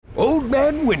Old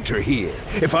Man Winter here.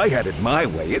 If I had it my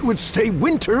way, it would stay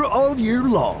winter all year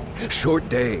long. Short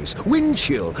days, wind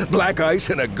chill, black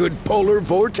ice, and a good polar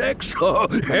vortex. Oh,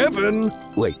 heaven.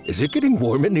 Wait, is it getting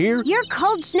warm in here? Your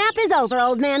cold snap is over,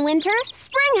 Old Man Winter.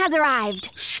 Spring has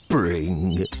arrived.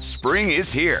 Spring. Spring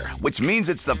is here, which means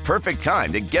it's the perfect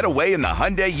time to get away in the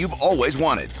Hyundai you've always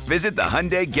wanted. Visit the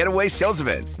Hyundai Getaway Sales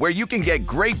Event, where you can get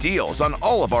great deals on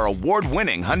all of our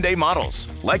award-winning Hyundai models,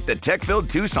 like the tech-filled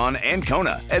Tucson and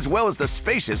Kona, as well as the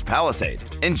spacious Palisade.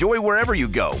 Enjoy wherever you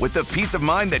go with the peace of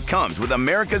mind that comes with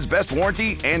America's best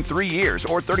warranty and 3 years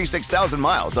or 36,000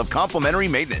 miles of complimentary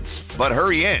maintenance. But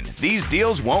hurry in, these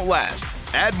deals won't last.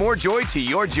 Add more joy to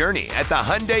your journey at the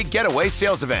Hyundai Getaway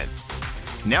Sales Event.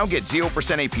 Now get 0%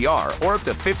 APR or up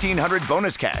to $1,500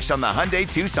 bonus cash on the Hyundai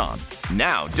Tucson.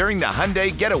 Now, during the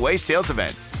Hyundai Getaway Sales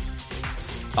Event.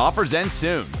 Offers end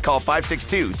soon. Call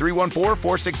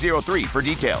 562-314-4603 for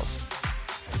details.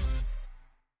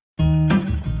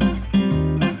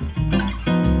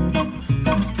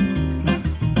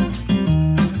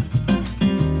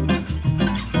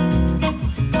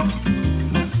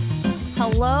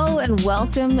 Hello and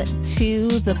welcome to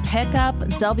the Pickup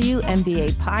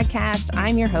WNBA podcast.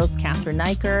 I'm your host, Catherine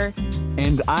Niker.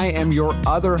 And I am your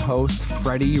other host,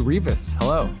 Freddie Rivas.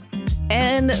 Hello.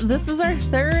 And this is our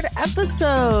third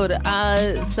episode.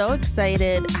 So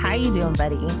excited. How you doing,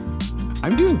 buddy?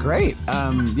 I'm doing great.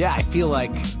 I feel like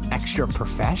extra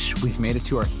profesh. We've made it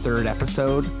to our third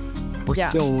episode. We're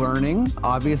still learning,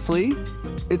 obviously.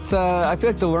 It's I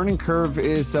feel like the learning curve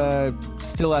is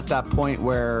still at that point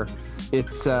where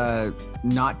it's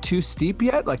not too steep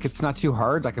yet. Like, it's not too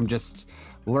hard. Like, I'm just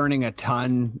learning a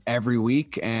ton every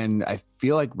week, and I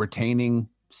feel like retaining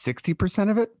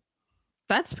 60% of it.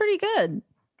 That's pretty good.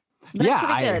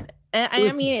 Good.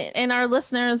 I mean, and our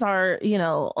listeners are,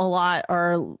 a lot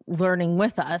are learning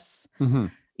with us. Mm-hmm.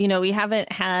 We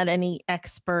haven't had any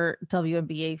expert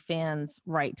WNBA fans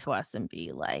write to us and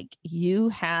be like, you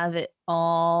have it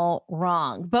all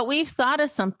wrong. But we've thought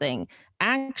of something.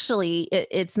 Actually,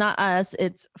 it's not us.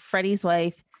 It's Freddie's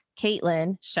wife,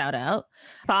 Caitlin, shout out,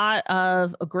 thought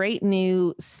of a great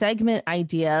new segment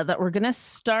idea that we're going to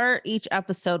start each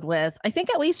episode with, I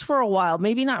think at least for a while,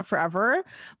 maybe not forever,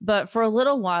 but for a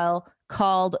little while,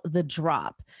 called The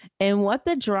Drop. And what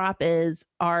The Drop is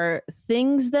are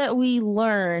things that we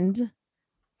learned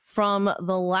from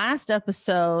the last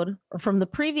episode or from the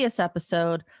previous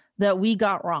episode that we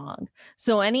got wrong.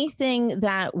 So anything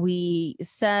that we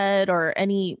said or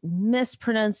any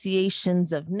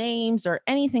mispronunciations of names or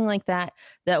anything like that,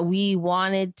 that we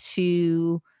wanted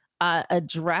to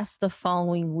address the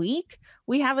following week,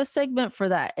 we have a segment for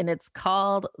that. And it's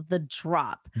called The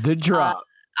Drop. The Drop.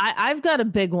 I've got a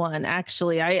big one,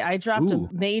 actually. I dropped a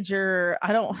major,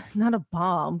 not a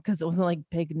bomb because it wasn't like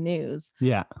big news.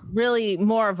 Yeah. Really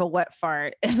more of a wet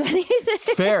fart, if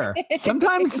anything. Fair.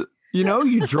 Sometimes,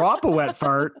 you drop a wet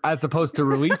fart as opposed to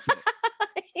release it.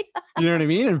 Yeah. You know what I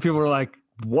mean? And people were like,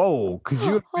 whoa, could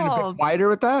you have been a bit quieter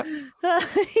with that?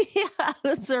 Yeah,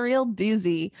 it's a real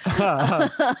doozy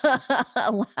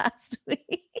last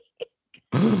week.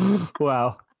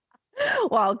 Wow.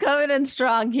 Wow, coming in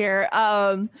strong here.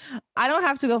 I don't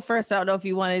have to go first. I don't know if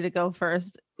you wanted to go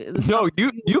first. No,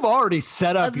 you've already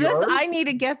set up yours. I need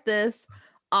to get this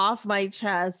off my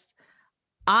chest.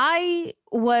 I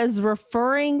was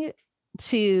referring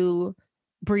to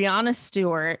Breanna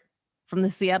Stewart from the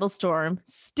Seattle Storm,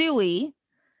 Stewie,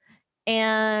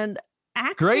 and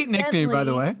great nickname, by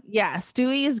the way. Yeah,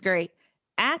 Stewie is great.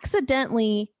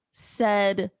 Accidentally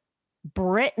said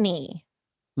Brittany.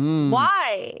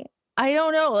 Why? I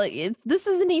don't know. This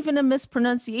isn't even a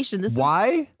mispronunciation. This why?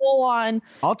 Is full on.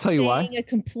 I'll tell you why. A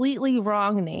completely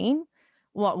wrong name.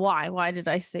 What? Why? Why did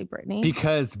I say Brittany?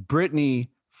 Because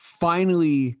Brittany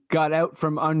finally got out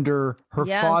from under her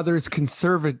father's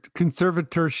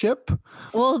conservatorship.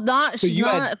 Well, she's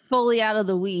not fully out of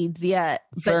the weeds yet.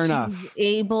 Fair but enough. She's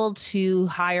able to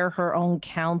hire her own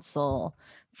counsel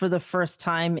for the first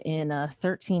time in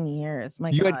 13 years.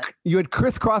 You had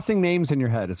crisscrossing names in your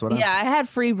head, is what? I had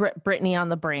free Brittany on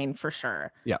the brain for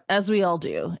sure. Yeah, as we all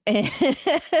do, and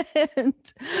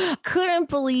couldn't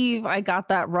believe I got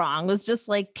that wrong. Was just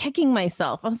like kicking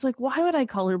myself. I was like, why would I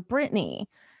call her Brittany?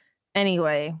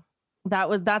 Anyway,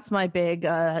 that's my big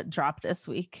drop this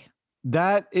week.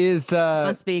 That is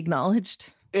must be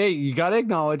acknowledged. Hey, you got to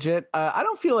acknowledge it. I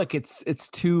don't feel like it's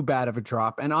too bad of a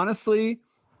drop, and honestly,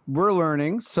 we're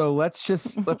learning, so let's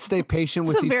stay patient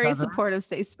with each other. It's a very supportive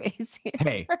safe space here.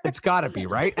 Hey, it's got to be,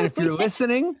 right? And if you're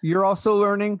listening, you're also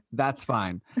learning. That's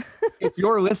fine. If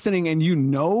you're listening and you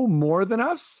know more than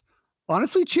us,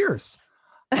 honestly, cheers.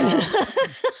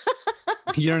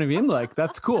 You know what I mean? Like,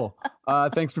 that's cool.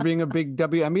 Thanks for being a big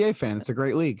WNBA fan. It's a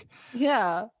great league.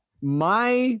 Yeah.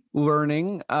 My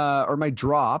learning, or my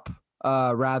drop,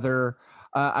 rather,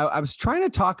 I was trying to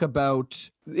talk about,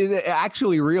 I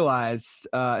actually realized,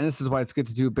 and this is why it's good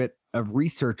to do a bit of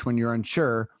research when you're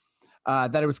unsure,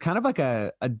 that it was kind of like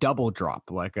a double drop,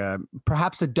 like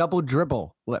perhaps a double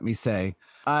dribble, let me say.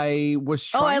 I was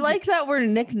trying I like that we're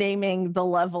nicknaming the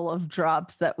level of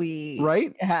drops that we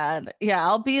had. Yeah,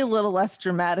 I'll be a little less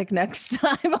dramatic next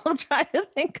time. I'll try to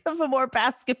think of a more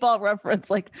basketball reference,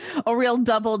 like a real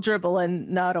double dribble and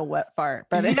not a wet fart.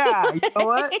 But yeah, you know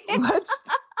what?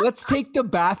 Let's take the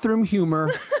bathroom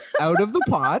humor out of the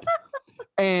pod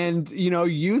and,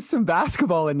 use some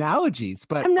basketball analogies.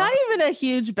 But I'm not even a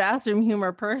huge bathroom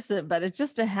humor person, but it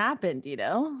just happened,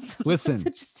 Sometimes listen,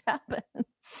 it just happened.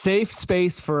 Safe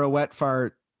space for a wet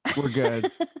fart. We're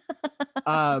good.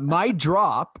 My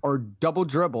drop or double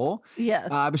dribble. Yes.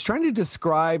 I was trying to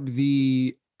describe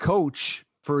the coach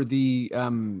for the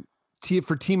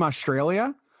Team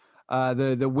Australia,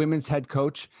 the women's head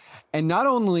coach. And not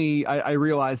only I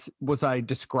realized, was I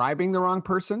describing the wrong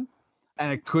person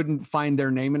and I couldn't find their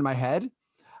name in my head,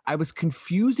 I was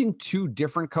confusing two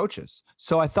different coaches.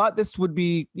 So I thought this would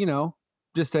be,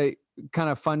 just a kind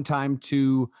of fun time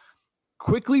to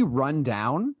quickly run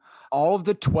down all of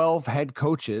the 12 head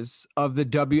coaches of the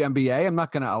WNBA. I'm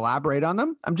not going to elaborate on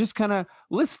them. I'm just going to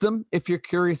list them if you're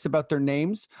curious about their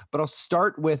names, but I'll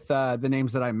start with the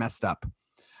names that I messed up.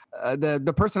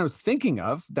 The person I was thinking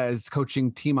of that is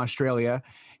coaching Team Australia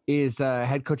is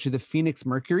head coach of the Phoenix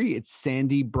Mercury. It's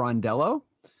Sandy Brondello.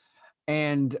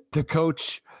 And the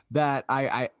coach that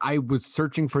I was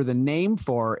searching for the name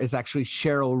for is actually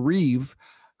Cheryl Reeve,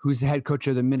 who's the head coach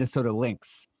of the Minnesota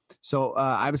Lynx. So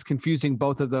I was confusing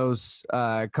both of those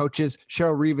coaches.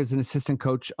 Cheryl Reeve is an assistant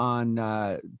coach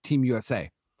on Team USA.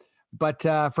 But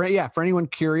for anyone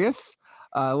curious,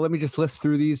 let me just list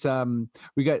through these.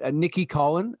 We got Nikki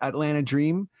Collin, Atlanta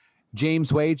Dream,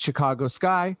 James Wade, Chicago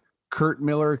Sky, Kurt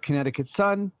Miller, Connecticut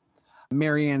Sun,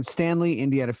 Marianne Stanley,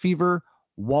 Indiana Fever,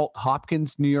 Walt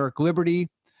Hopkins, New York Liberty,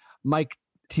 Mike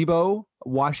Thibault,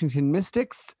 Washington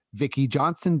Mystics, Vicky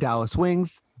Johnson, Dallas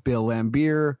Wings, Bill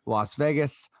Laimbeer, Las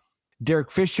Vegas,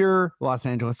 Derek Fisher, Los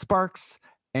Angeles Sparks,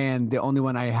 and the only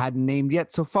one I hadn't named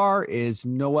yet so far is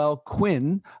Noelle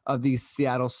Quinn of the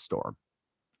Seattle Storm.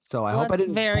 So I hope I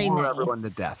didn't bore everyone to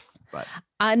death. But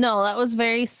no, that was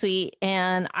very sweet.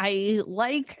 And I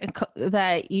like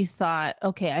that you thought,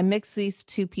 okay, I mixed these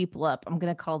two people up. I'm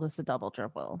going to call this a double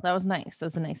dribble. That was nice. That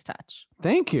was a nice touch.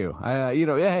 Thank you.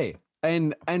 Hey,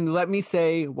 and let me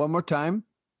say one more time,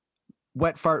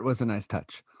 wet fart was a nice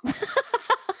touch.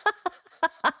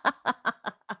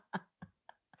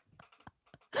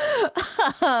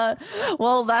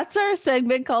 Well, that's our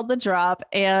segment called The Drop.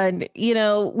 And,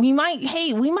 we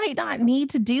might not need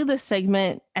to do this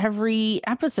segment every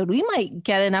episode. We might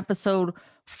get an episode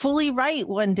fully right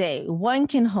one day. One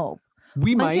can hope.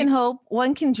 One can hope.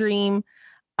 One can dream.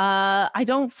 I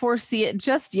don't foresee it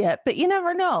just yet, but you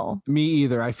never know. Me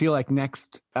either. I feel like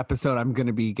next episode, I'm going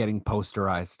to be getting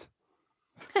posterized.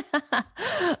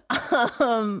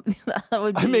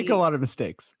 I make a lot of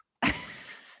mistakes.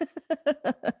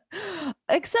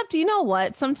 Except, you know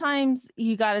what? Sometimes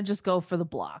you got to just go for the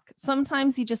block.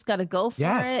 Sometimes you just got to go for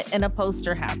it and a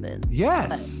poster happens.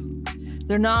 Yes. But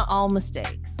they're not all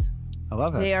mistakes. I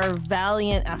love it. They are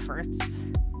valiant efforts.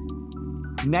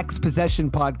 Next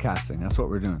possession podcasting. That's what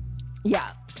we're doing.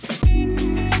 Yeah.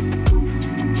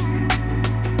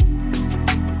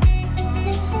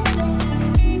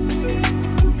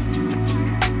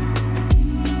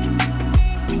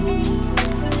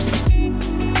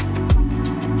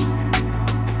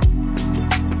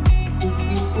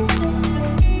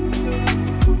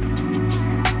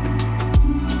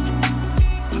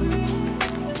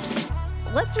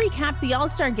 Let's recap the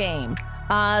All-Star game.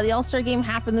 The All-Star game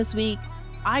happened this week.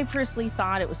 I personally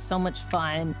thought it was so much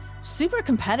fun, super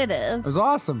competitive. It was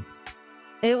awesome.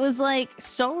 It was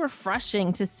so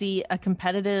refreshing to see a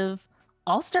competitive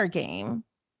All-Star game.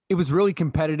 It was really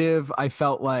competitive. I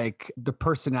felt like the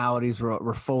personalities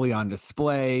were fully on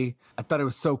display. I thought it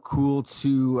was so cool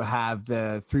to have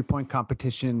the 3-point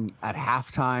competition at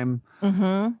halftime.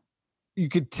 Mm-hmm. You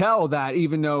could tell that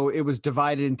even though it was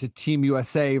divided into Team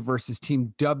USA versus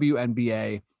Team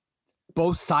WNBA,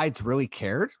 both sides really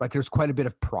cared. Like there's quite a bit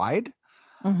of pride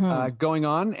going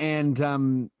on. And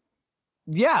some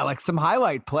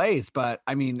highlight plays. But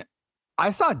I mean,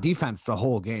 I saw defense the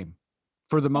whole game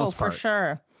for the most part. For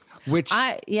sure. Which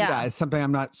is something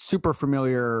I'm not super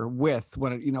familiar with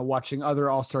when, watching other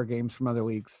All-Star games from other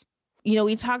leagues.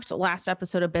 We talked last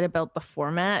episode a bit about the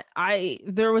format.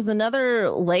 There was another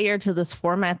layer to this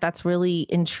format that's really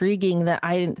intriguing that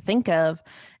I didn't think of,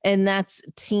 and that's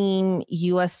Team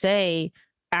USA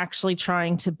actually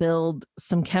trying to build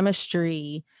some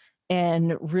chemistry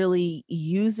and really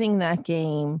using that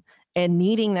game and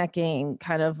needing that game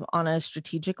kind of on a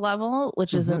strategic level,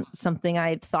 which isn't something I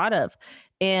had thought of.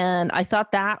 And I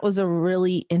thought that was a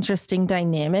really interesting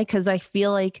dynamic because I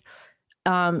feel like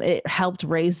it helped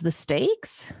raise the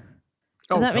stakes.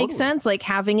 Does that make sense? Like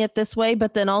having it this way,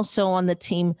 but then also on the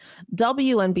Team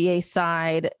WNBA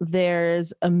side,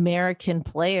 there's American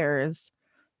players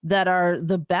that are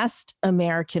the best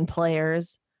American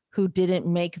players who didn't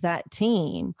make that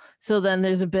team. So then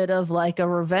there's a bit of like a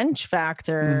revenge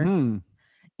factor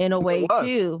in a way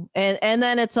too. And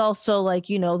then it's also like,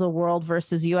 the world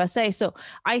versus USA. So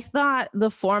I thought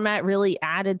the format really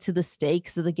added to the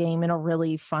stakes of the game in a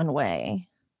really fun way.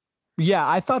 Yeah,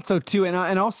 I thought so too.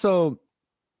 And also,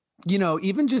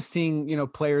 even just seeing,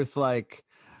 players like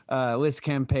Liz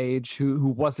Campage, who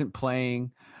wasn't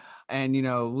playing, and,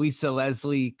 Lisa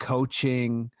Leslie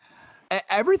coaching,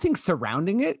 everything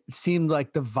surrounding it seemed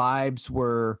like the vibes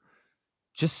were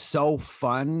just so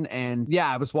fun. And yeah,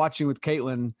 I was watching with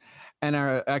Caitlin and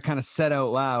I kind of said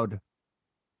out loud,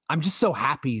 I'm just so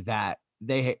happy that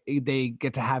they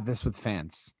get to have this with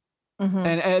fans.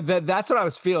 And that's what I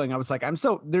was feeling. I was like,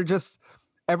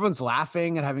 everyone's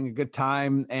laughing and having a good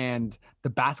time. And the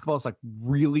basketball is like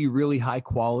really, really high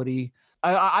quality.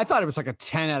 I thought it was like a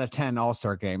 10 out of 10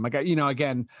 All-Star game. Like,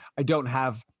 again, I don't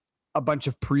have a bunch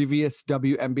of previous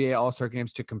WNBA All-Star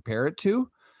games to compare it to.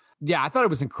 Yeah, I thought it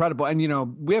was incredible. And,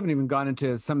 we haven't even gone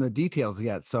into some of the details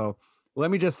yet. So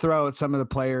let me just throw out some of the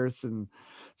players and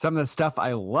some of the stuff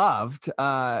I loved.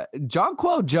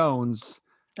 Jonquel Jones.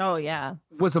 Oh, yeah.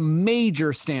 Was a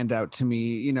major standout to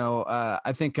me.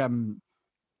 I think I'm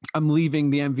leaving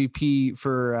the MVP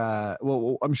for,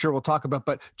 I'm sure we'll talk about,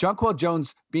 but Jonquel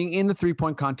Jones being in the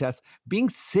 3-point contest, being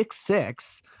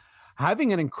 6'6",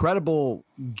 having an incredible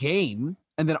game,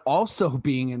 and then also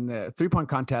being in the 3-point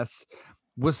contest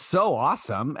was so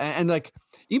awesome. And like,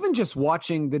 even just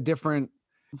watching the different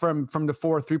from the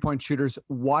 4 3-point shooters,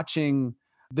 watching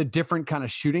the different kind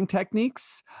of shooting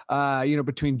techniques,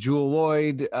 between Jewell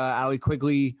Loyd, Allie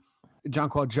Quigley,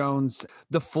 Jonquel Jones,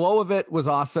 the flow of it was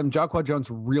awesome. Jonquel Jones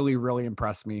really, really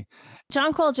impressed me.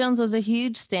 Jonquel Jones was a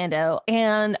huge standout.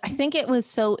 And I think it was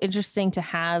so interesting to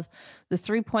have the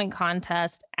 3-point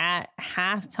contest at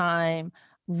halftime.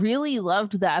 Really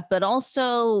loved that, but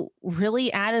also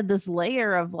really added this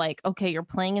layer of like, okay, you're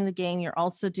playing in the game. You're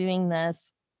also doing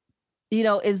this,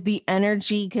 is the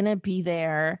energy going to be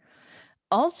there?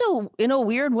 Also, in a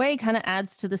weird way, kind of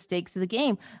adds to the stakes of the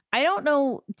game. I don't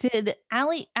know, did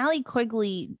Allie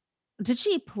Quigley, did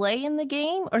she play in the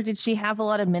game or did she have a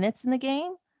lot of minutes in the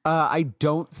game? I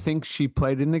don't think she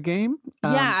played in the game.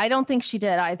 I don't think she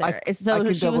did either.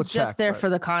 So she was just there for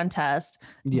the contest.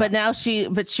 Yeah.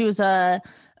 But she was a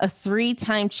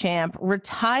 3-time champ,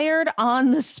 retired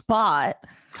on the spot.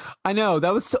 I know,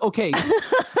 that was okay.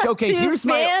 Okay, here's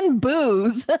fan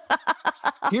booze.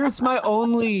 Here's my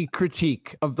only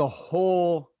critique of the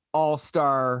whole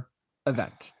All-Star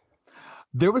event.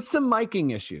 There was some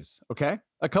miking issues, okay?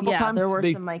 A couple times there were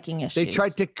some miking issues. They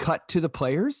tried to cut to the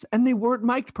players and they weren't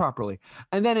mic'd properly.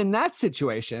 And then in that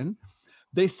situation,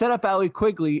 they set up Allie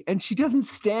Quigley and she doesn't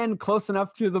stand close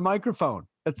enough to the microphone.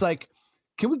 It's like,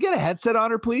 can we get a headset on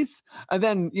her, please? And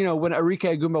then, when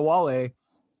Arike Agumbawale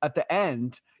at the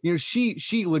end,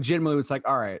 she legitimately was like,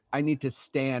 all right, I need to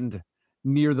stand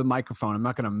near the microphone. I'm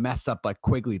not going to mess up like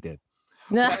Quigley did.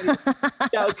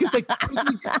 Because like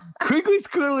Quigley's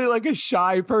clearly like a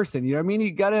shy person. You know what I mean?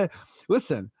 You got to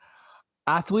listen.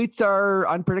 Athletes are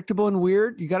unpredictable and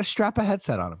weird. You got to strap a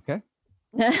headset on them. Okay.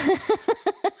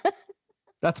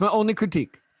 That's my only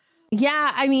critique.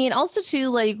 Yeah. I mean, also too,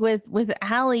 like with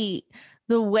Allie,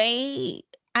 the way,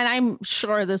 and I'm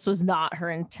sure this was not her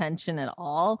intention at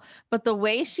all, but the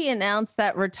way she announced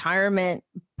that retirement,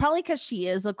 probably because she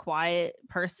is a quiet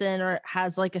person or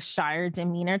has like a shyer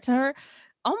demeanor to her,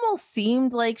 almost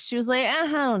seemed like she was like, I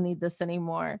don't need this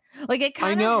anymore. Like it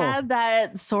kind of had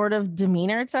that sort of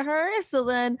demeanor to her. So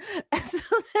then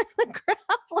the crowd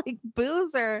like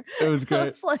boos her. It was great.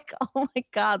 It's like, oh my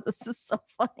God, this is so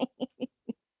funny.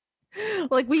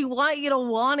 Like we want you to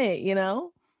want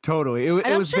it, Totally.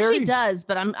 I'm sure she does,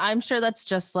 but I'm sure that's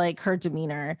just like her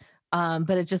demeanor.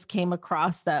 But it just came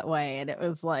across that way. And it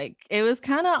was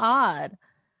kind of odd.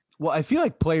 Well, I feel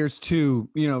like players too,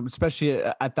 especially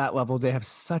at that level, they have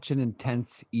such an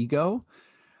intense ego.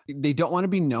 They don't want to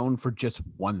be known for just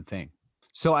one thing.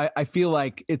 So I feel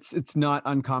like it's not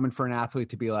uncommon for an athlete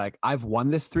to be like, I've won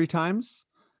this 3 times.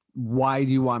 Why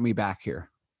do you want me back here?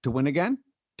 To win again?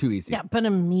 Too easy. Yeah, but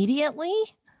immediately?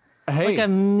 Hey. Like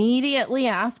immediately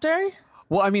after?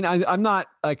 Well, I mean, I'm not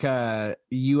like a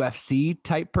UFC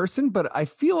type person, but I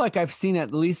feel like I've seen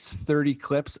at least 30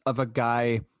 clips of a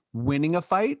guy winning a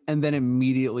fight and then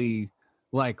immediately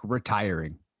like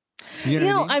retiring. You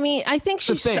know what I mean? I think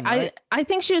I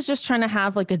think she was just trying to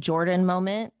have like a Jordan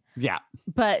moment. Yeah.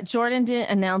 But Jordan didn't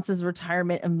announce his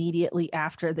retirement immediately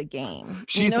after the game.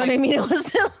 She's you know what I mean? It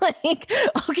wasn't like,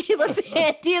 okay, let's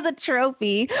hand you the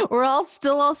trophy. We're all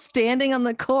standing on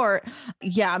the court.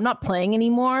 Yeah, I'm not playing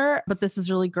anymore, but this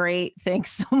is really great.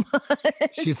 Thanks so much.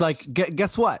 She's like,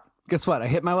 guess what? Guess what? I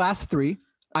hit my last 3.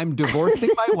 I'm divorcing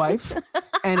my wife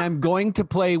and I'm going to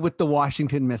play with the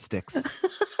Washington Mystics.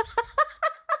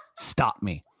 Stop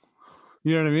me.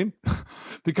 You know what I mean?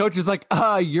 The coach is like,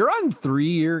 you're on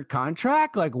 3-year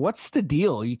contract. Like, what's the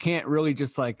deal? You can't really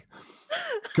just like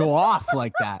go off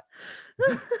like that.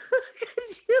 Could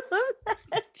you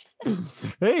imagine?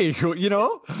 Hey, you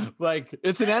know, like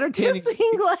it's an entertaining just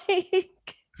being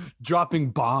like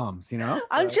dropping bombs, you know?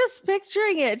 I'm just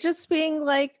picturing it, just being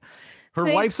like, her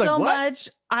thanks wife's so like, what? much.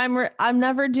 I'm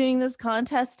never doing this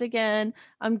contest again.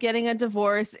 I'm getting a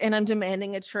divorce and I'm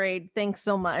demanding a trade. Thanks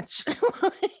so much.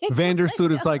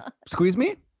 Vandersloot is like, squeeze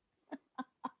me.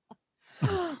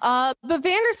 But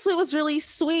Vandersloot was really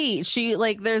sweet. She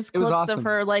like, there's clips awesome. of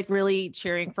her like really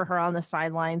cheering for her on the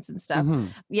sidelines and stuff. Mm-hmm.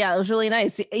 Yeah, it was really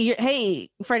nice. Hey,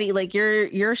 Freddie, like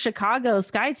your Chicago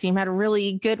Sky team had a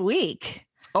really good week.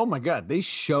 Oh my God, they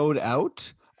showed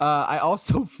out. I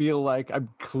also feel like I'm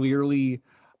clearly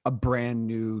a brand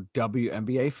new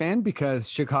WNBA fan because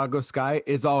Chicago Sky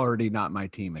is already not my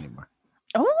team anymore.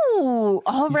 Oh,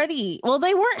 already. Well,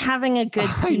 they weren't having a good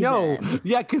season. I know.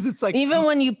 Yeah, because it's like even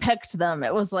when you picked them,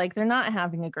 it was like they're not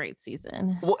having a great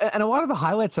season. Well, and a lot of the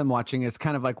highlights I'm watching is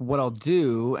kind of like what I'll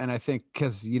do. And I think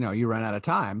because, you know, you run out of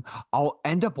time, I'll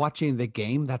end up watching the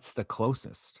game that's the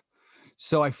closest.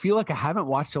 So I feel like I haven't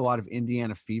watched a lot of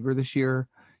Indiana Fever this year.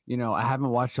 You know, I haven't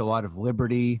watched a lot of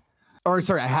Liberty. Or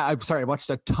sorry, I watched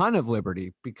a ton of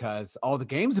Liberty because all the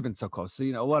games have been so close. So,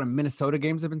 you know, a lot of Minnesota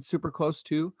games have been super close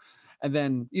too. And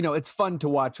then, you know, it's fun to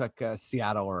watch like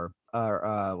Seattle or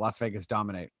Las Vegas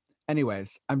dominate.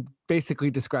 Anyways, I'm basically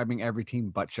describing every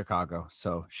team but Chicago.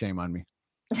 So shame on me.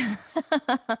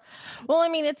 Well, I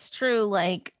mean, it's true.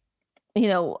 Like, you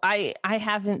know, I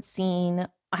haven't seen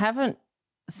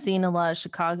a lot of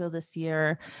Chicago this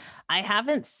year. I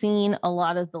haven't seen a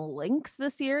lot of the Lynx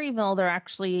this year, even though they're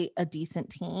actually a decent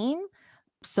team.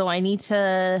 So I need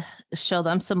to show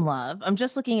them some love. I'm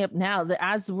just looking up now that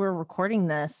as we're recording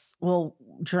this,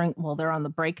 they're on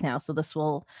the break now. So this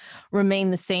will remain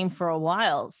the same for a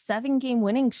while. 7-game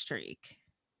winning streak.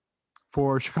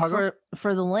 For Chicago?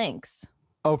 For the Lynx.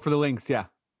 Oh, for the Lynx. Yeah.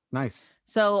 Nice.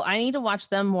 So I need to watch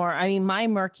them more. I mean, my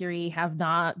Mercury have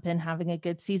not been having a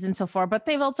good season so far, but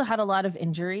they've also had a lot of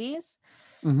injuries.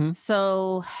 Mm-hmm.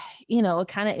 So, you know, it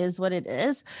kind of is what it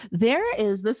is.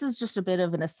 This is just a bit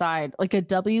of an aside, like a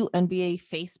WNBA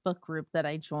Facebook group that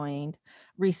I joined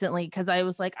recently because I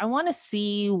was like, I want to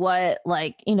see what,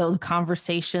 like, you know, the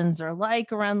conversations are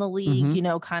like around the league, mm-hmm. you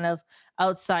know, kind of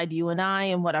outside you and I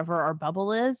and whatever our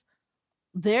bubble is.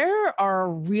 There are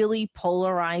really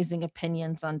polarizing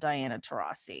opinions on Diana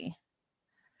Taurasi.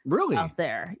 Really? Out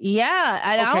there. Yeah.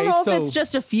 And I don't know if it's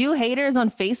just a few haters on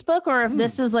Facebook or if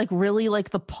this is like really like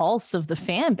the pulse of the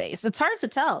fan base. It's hard to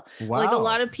tell. Wow. Like a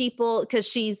lot of people, because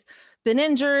she's been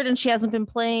injured and she hasn't been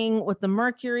playing with the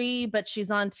Mercury, but she's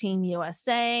on Team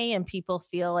USA and people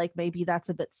feel like maybe that's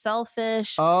a bit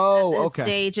selfish at this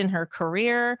stage in her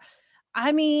career.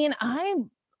 I mean,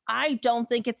 I don't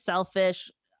think it's selfish.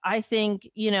 I think,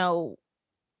 you know,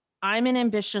 I'm an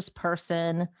ambitious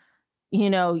person.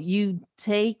 You know, you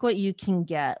take what you can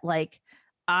get. Like,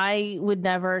 I would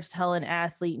never tell an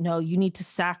athlete, no, you need to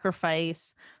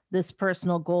sacrifice this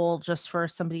personal goal just for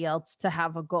somebody else to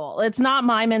have a goal. It's not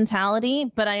my mentality,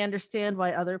 but I understand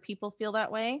why other people feel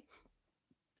that way.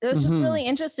 It was just really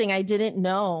interesting. I didn't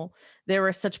know there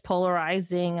were such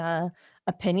polarizing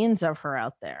opinions of her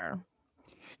out there.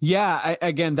 Yeah,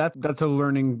 that's a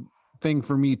learning thing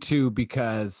for me too,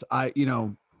 because you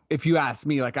know, if you ask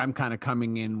me, like I'm kind of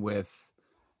coming in with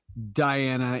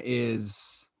Diana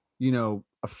is, you know,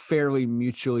 a fairly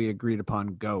mutually agreed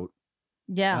upon GOAT.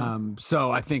 Yeah.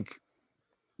 So I think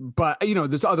But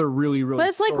there's other really, really. But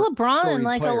it's like LeBron.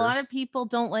 Like players. A lot of people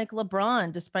don't like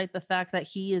LeBron, despite the fact that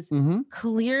he is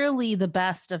clearly the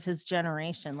best of his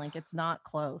generation. Like it's not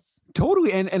close.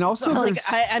 Totally, and also so,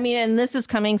 I mean, and this is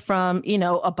coming from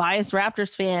a biased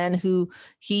Raptors fan who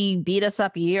he beat us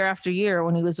up year after year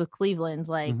when he was with Cleveland.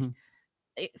 Like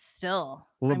it's still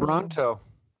LeBronto.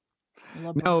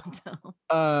 No.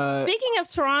 Speaking of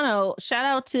Toronto, shout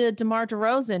out to DeMar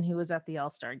DeRozan, who was at the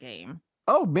All-Star game.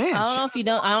 Oh man! I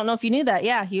don't know if you knew that.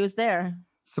 Yeah, he was there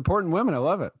supporting women. I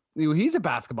love it. He's a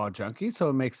basketball junkie, so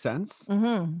it makes sense.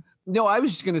 Mm-hmm. No, I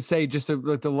was just gonna say,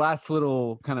 like the last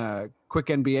little kind of quick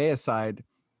NBA aside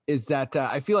is that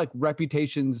I feel like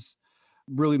reputations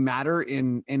really matter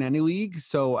in any league.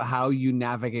 So how you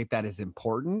navigate that is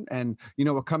important. And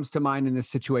what comes to mind in this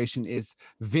situation is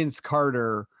Vince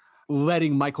Carter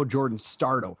letting Michael Jordan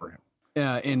start over him.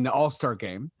 In the All-Star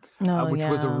game, which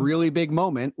was a really big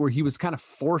moment where he was kind of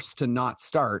forced to not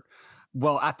start.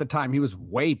 Well, at the time, he was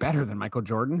way better than Michael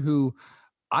Jordan, who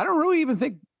I don't really even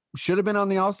think should have been on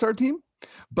the All-Star team.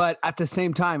 But at the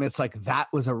same time, it's like that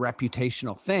was a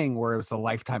reputational thing where it was a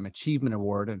Lifetime Achievement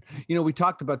Award. And, we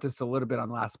talked about this a little bit on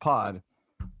last pod,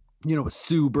 with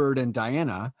Sue Bird and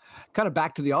Diana. Kind of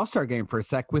back to the All-Star game for a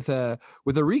sec with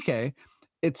Arike.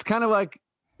 It's kind of like,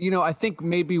 I think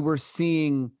maybe we're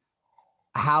seeing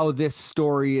how this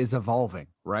story is evolving,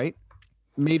 right?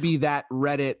 Maybe that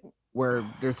Reddit where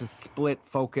there's a split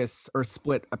focus or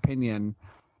split opinion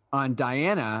on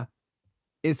Diana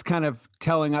is kind of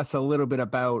telling us a little bit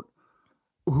about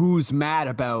who's mad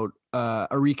about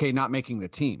Arike not making the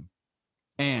team.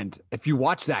 And if you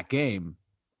watch that game,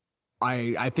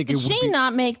 I think Did she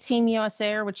not make Team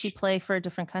USA, or would she play for a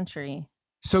different country?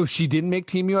 So she didn't make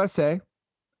Team USA.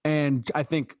 And I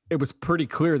think it was pretty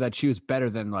clear that she was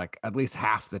better than like at least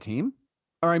half the team.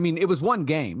 Or I mean, it was one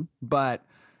game, but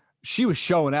she was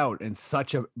showing out in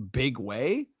such a big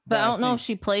way. But I don't know if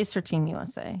she plays for Team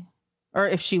USA or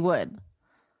if she would.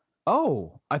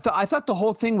 Oh, I thought the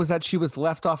whole thing was that she was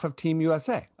left off of Team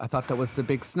USA. I thought that was the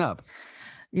big snub.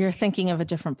 You're thinking of a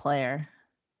different player.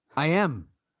 I am.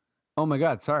 Oh my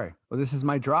God. Sorry. Well, this is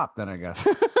my drop then, I guess.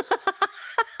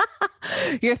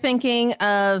 You're thinking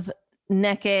of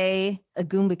Nneka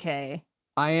Agumbike.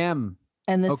 I am.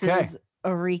 And this is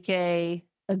Arike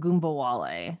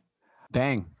Agumbawale.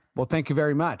 Dang. Well, thank you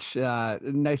very much.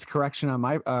 Nice correction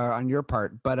on your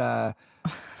part. But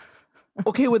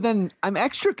okay, well then I'm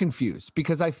extra confused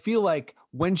because I feel like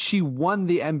when she won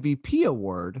the MVP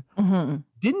award,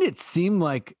 didn't it seem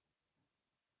like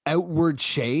outward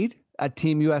shade at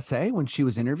Team USA when she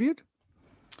was interviewed?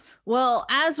 Well,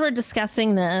 as we're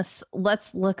discussing this,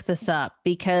 let's look this up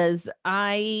because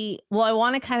I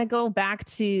want to kind of go back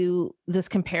to this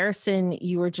comparison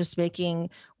you were just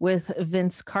making with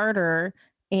Vince Carter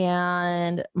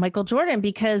and Michael Jordan,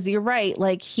 because you're right.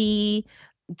 Like he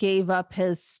gave up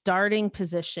his starting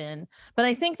position, but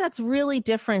I think that's really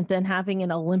different than having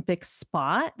an Olympic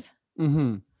spot.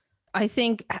 Mm-hmm. I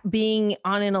think being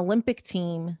on an Olympic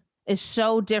team is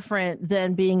so different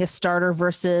than being a starter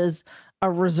versus a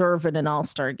reserve in an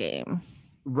all-star game.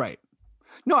 Right.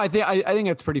 No, I think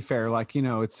that's pretty fair. Like,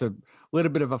 it's a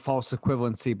little bit of a false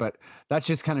equivalency, but that's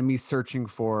just kind of me searching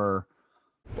for.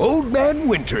 Old Man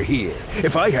Winter here.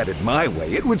 If I had it my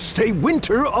way, it would stay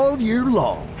winter all year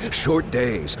long. Short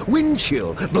days, wind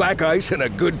chill, black ice, and a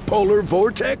good polar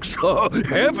vortex. Oh,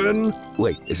 heaven.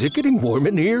 Wait, is it getting warm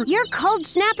in here? Your cold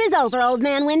snap is over, Old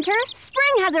Man Winter.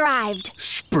 Spring has arrived.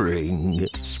 Spring.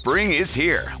 Spring is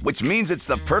here, which means it's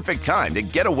the perfect time to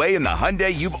get away in the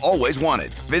Hyundai you've always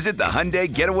wanted. Visit the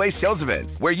Hyundai Getaway Sales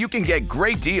Event, where you can get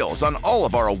great deals on all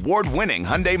of our award-winning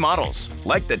Hyundai models,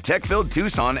 like the tech-filled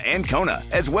Tucson and Kona,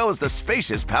 as well as the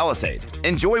spacious Palisade.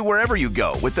 Enjoy wherever you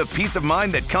go with the peace of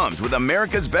mind that comes with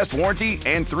America's best warranty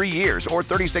and 3 years or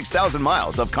 36,000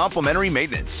 miles of complimentary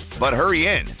maintenance. But hurry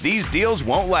in, these deals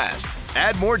won't last.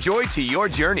 Add more joy to your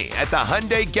journey at the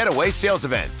Hyundai Getaway Sales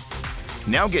Event.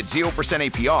 Now get 0%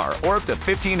 APR or up to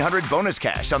 $1,500 bonus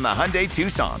cash on the Hyundai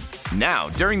Tucson. Now,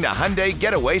 during the Hyundai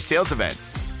Getaway Sales Event.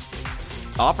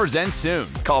 Offers end soon.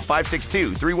 Call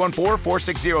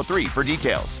 562-314-4603 for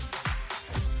details.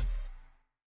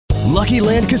 Lucky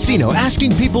Land Casino,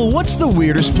 asking people, what's the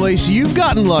weirdest place you've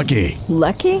gotten lucky?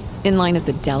 Lucky? In line at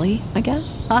the deli, I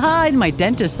guess? Aha, in my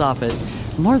dentist's office.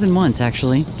 More than once,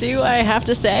 actually. Do I have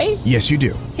to say? Yes, you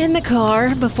do. In the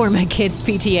car before my kids'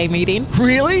 PTA meeting.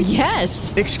 Really?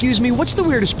 Yes. Excuse me, what's the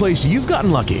weirdest place you've gotten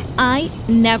lucky? I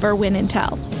never win and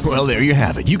tell. Well, there you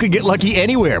have it. You can get lucky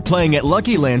anywhere, playing at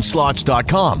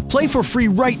LuckyLandSlots.com. Play for free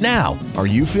right now. Are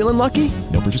you feeling lucky?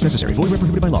 No purchase necessary. Void where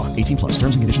prohibited by law. 18+.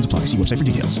 Terms and conditions apply. See website for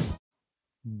details.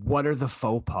 What are the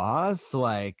faux pas?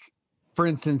 Like, for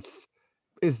instance,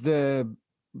 is the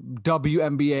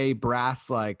WNBA brass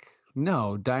like,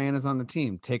 no, Diana's on the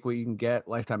team, take what you can get,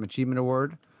 Lifetime Achievement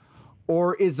Award?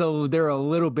 Or is there a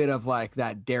little bit of like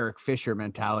that Derek Fisher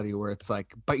mentality where it's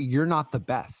like, but you're not the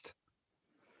best,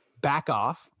 back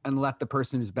off and let the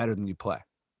person who's better than you play?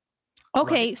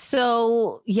 Okay, right?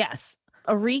 So yes,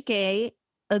 Arike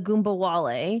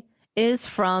Agumbawale is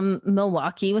from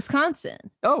Milwaukee, Wisconsin.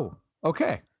 Oh,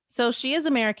 okay. So she is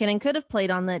American and could have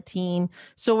played on that team.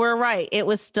 So we're right. It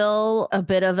was still a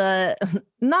bit of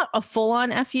not a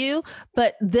full-on FU,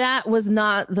 but that was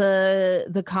not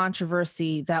the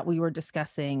controversy that we were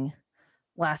discussing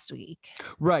last week.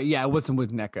 Right. Yeah, it wasn't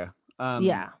with NECA.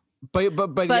 Yeah.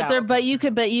 But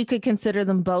you could consider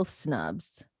them both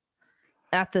snubs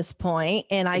at this point.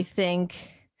 And I think,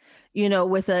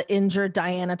 with an injured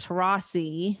Diana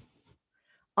Taurasi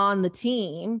on the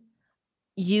team,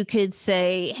 you could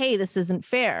say, hey, this isn't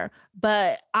fair.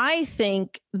 But I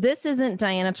think this isn't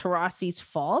Diana Taurasi's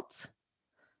fault.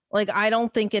 Like, I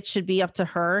don't think it should be up to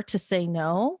her to say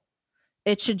no.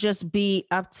 It should just be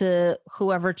up to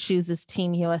whoever chooses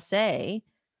Team USA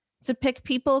to pick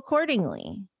people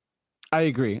accordingly. I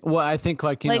agree. Well, I think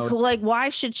like why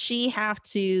should she have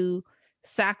to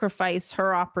sacrifice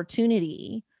her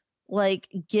opportunity? Like,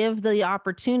 give the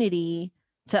opportunity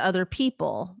to other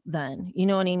people then, you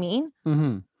know what I mean?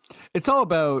 Mm-hmm. It's all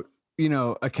about,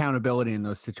 accountability in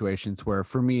those situations where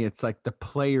for me, it's like the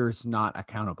player's not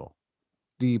accountable.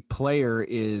 The player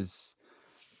is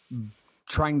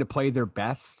trying to play their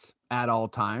best at all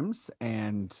times.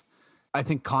 And I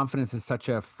think confidence is such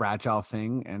a fragile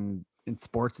thing. And in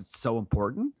sports, it's so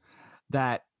important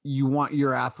that you want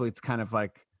your athletes kind of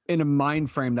like in a mind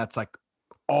frame that's like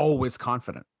always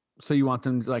confident. So you want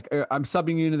them to like, I'm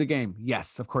subbing you into the game.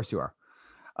 Yes, of course you are.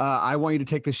 I want you to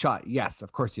take this shot. Yes,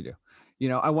 of course you do.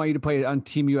 I want you to play on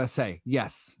Team USA.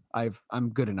 Yes, I'm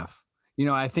good enough.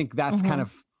 I think that's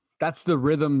that's the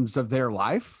rhythms of their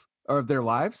life or of their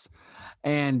lives.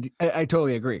 And I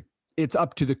totally agree. It's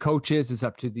up to the coaches. It's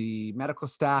up to the medical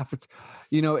staff. It's,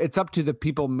 it's up to the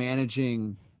people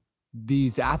managing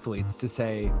these athletes to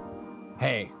say,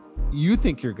 hey, you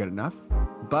think you're good enough,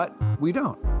 but we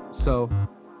don't. So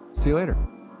see you later.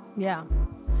 Yeah.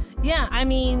 Yeah. I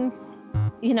mean,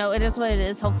 it is what it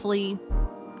is. Hopefully,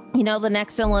 the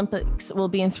next Olympics will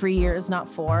be in 3 years, not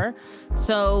 4.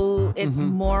 So it's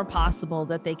more possible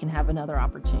that they can have another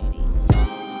opportunity.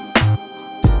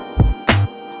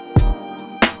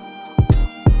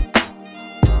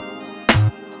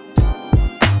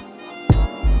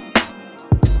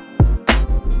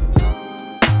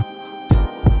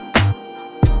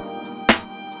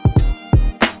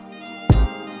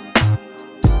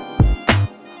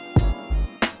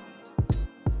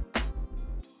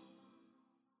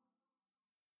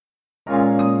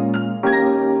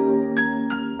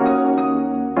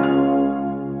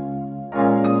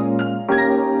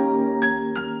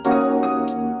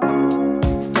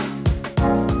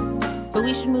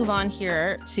 On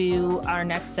here to our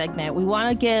next segment. We want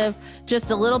to give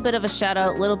just a little bit of a shout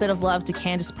out, a little bit of love to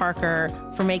Candace Parker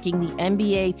for making the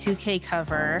NBA 2K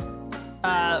cover,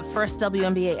 first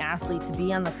WNBA athlete to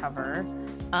be on the cover.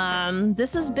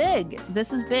 This is big,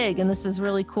 and this is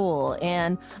really cool.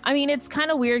 And I mean, it's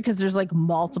kind of weird because there's like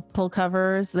multiple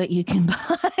covers that you can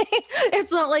buy.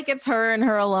 It's not like it's her and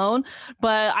her alone,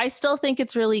 but I still think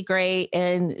it's really great.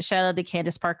 And shout out to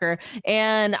Candace Parker.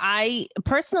 And I'm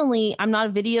not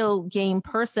a video game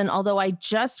person, although I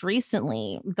just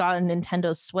recently got a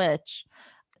Nintendo Switch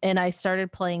and I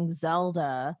started playing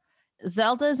Zelda.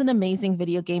 Zelda is an amazing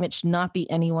video game. It should not be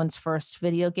anyone's first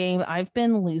video game. I've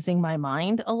been losing my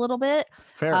mind a little bit.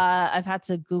 Fair. I've had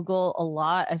to Google a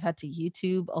lot. I've had to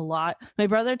YouTube a lot. My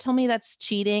brother told me that's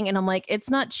cheating. And I'm like,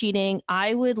 it's not cheating.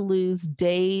 I would lose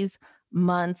days,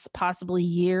 months, possibly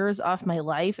years off my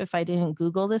life if I didn't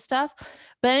Google this stuff.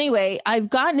 But anyway,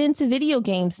 I've gotten into video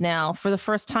games now for the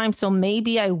first time. So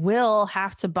maybe I will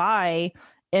have to buy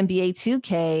NBA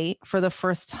 2K for the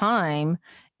first time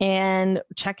and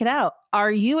check it out.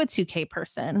 Are you a 2K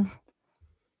person?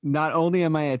 Not only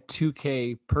am I a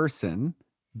 2K person,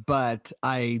 but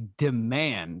I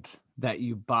demand that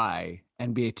you buy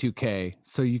NBA 2K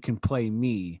so you can play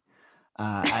me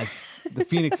as the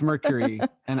Phoenix Mercury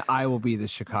and I will be the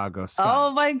Chicago Sky. Oh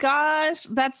my gosh,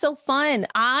 that's so fun.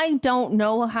 I don't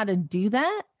know how to do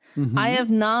that. Mm-hmm. I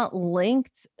have not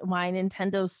linked my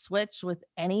Nintendo Switch with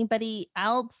anybody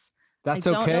else. That's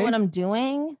okay. I don't know what I'm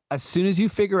doing. As soon as you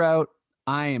figure out,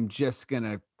 I am just going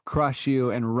to crush you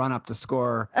and run up the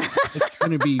score. It's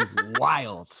going to be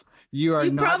wild. You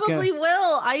probably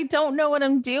will. I don't know what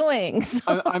I'm doing.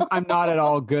 So. I'm not at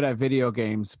all good at video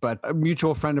games, but a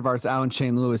mutual friend of ours, Alan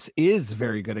Shane Lewis, is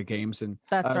very good at games, and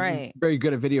that's right. Very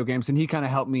good at video games, and he kind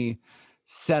of helped me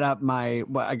set up I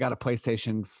got a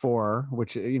PlayStation 4,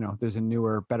 which, there's a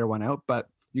newer, better one out, but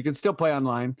you can still play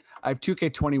online. I have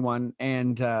 2K21,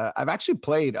 and I've actually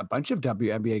played a bunch of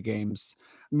WNBA games.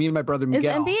 Me and my brother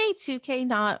Miguel. Is NBA 2K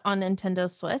not on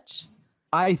Nintendo Switch?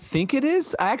 I think it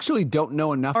is. I actually don't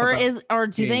know enough. Or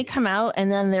do they come out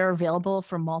and then they're available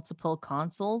for multiple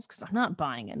consoles? Because I'm not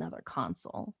buying another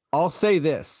console. I'll say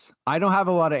this: I don't have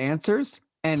a lot of answers.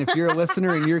 And if you're a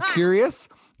listener and you're curious,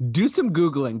 do some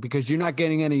Googling, because you're not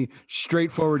getting any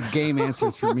straightforward game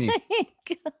answers from me.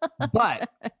 But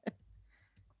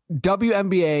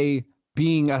WNBA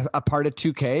being a part of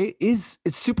 2K is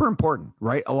super important,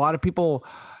 right? A lot of people,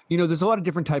 there's a lot of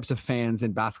different types of fans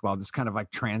in basketball. There's kind of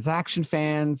like transaction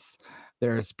fans.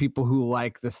 There's people who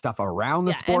like the stuff around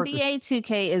the sport. NBA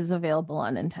 2K is available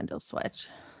on Nintendo Switch.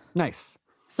 Nice.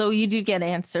 So you do get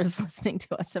answers listening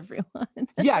to us, everyone.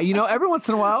 Yeah, every once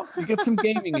in a while, you get some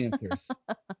gaming answers.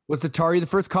 Was Atari the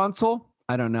first console?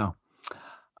 I don't know.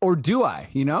 Or do I,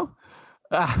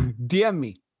 DM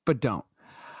me, but don't.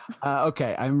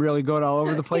 Okay, I'm really going all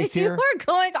over the place here. You are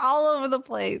going all over the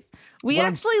place. We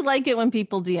actually like it when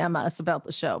people DM us about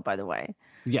the show, by the way.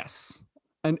 Yes.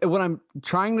 And what I'm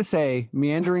trying to say,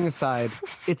 meandering aside,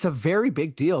 it's a very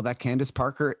big deal that Candace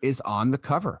Parker is on the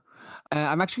cover.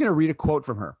 I'm actually going to read a quote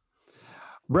from her.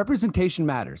 Representation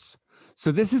matters.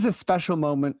 So this is a special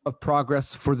moment of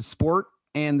progress for the sport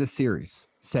and the series,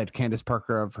 said Candace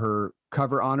Parker of her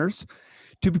cover honors.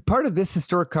 To be part of this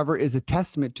historic cover is a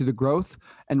testament to the growth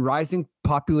and rising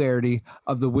popularity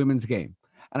of the women's game.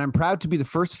 And I'm proud to be the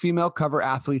first female cover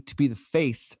athlete to be the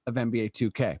face of NBA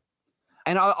 2K.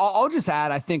 And I'll just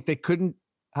add, I think they couldn't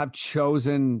have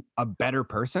chosen a better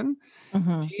person.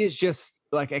 Mm-hmm. She is just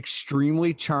like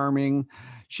extremely charming.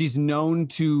 She's known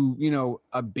to,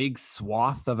 a big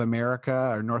swath of America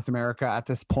or North America at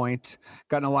this point,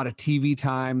 gotten a lot of TV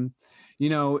time,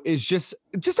 is just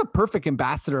a perfect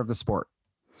ambassador of the sport.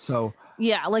 So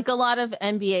yeah, like a lot of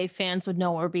NBA fans would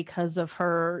know her because of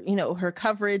her, her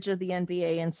coverage of the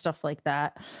NBA and stuff like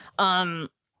that.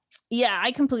 Yeah,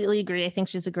 I completely agree. I think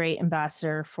she's a great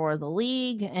ambassador for the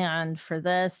league and for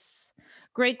this.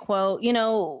 Great quote.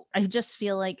 I just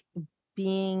feel like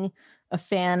being a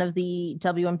fan of the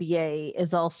WNBA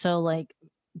is also like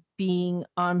being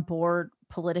on board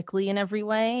politically in every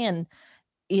way. And,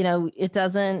 it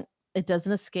doesn't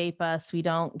escape us. You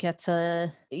don't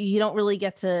really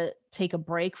get to take a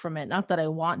break from it. Not that I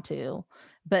want to,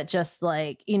 but just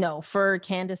like, for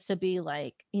Candace to be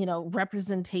like,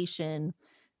 representation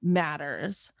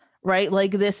matters, right?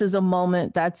 Like this is a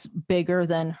moment that's bigger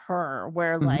than her,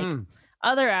 where like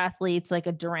other athletes like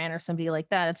a Durant or somebody like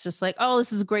that, it's just like, oh,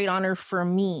 this is a great honor for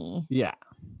me. Yeah.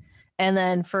 And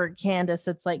then for Candace,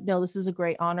 it's like, no, this is a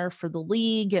great honor for the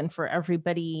league and for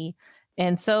everybody.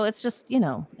 And so it's just,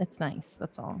 it's nice.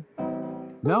 That's all.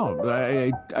 No,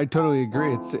 I totally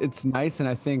agree. It's nice. And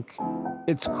I think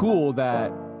it's cool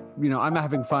that, I'm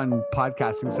having fun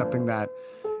podcasting something that,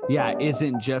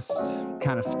 isn't just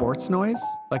kind of sports noise.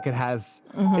 Like it has,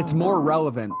 it's more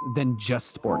relevant than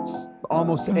just sports.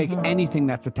 Almost like anything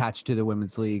that's attached to the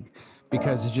women's league,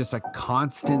 because it's just a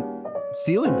constant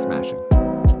ceiling smashing.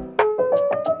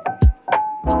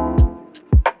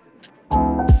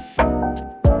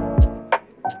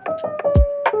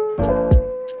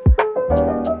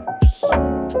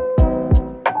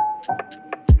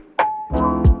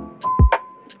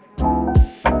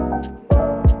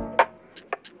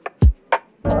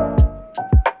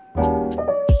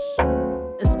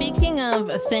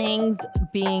 Things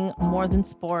being more than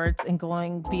sports and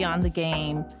going beyond the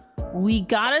game, we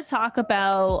gotta talk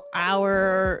about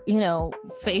our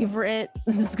favorite,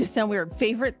 this is gonna sound weird,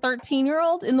 favorite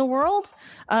 13-year-old in the world,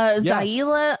 yes.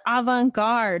 Zaila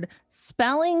Avant-Garde,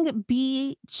 spelling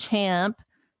bee champ,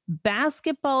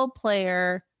 basketball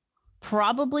player,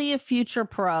 probably a future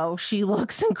pro. She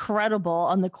looks incredible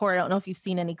on the court. I don't know if you've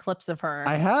seen any clips of her.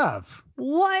 I have.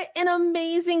 What an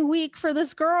amazing week for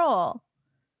this girl.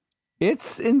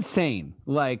 It's insane.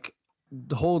 Like,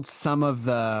 hold some of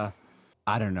the,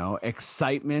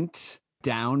 excitement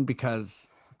down, because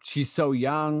she's so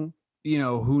young.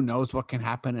 Who knows what can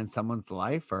happen in someone's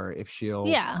life, or if she'll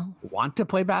want to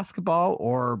play basketball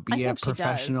or be a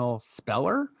professional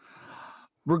speller.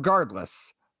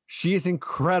 Regardless, she is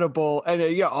incredible.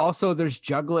 And also there's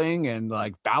juggling and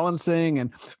like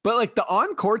balancing, but like the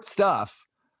on-court stuff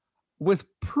was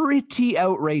pretty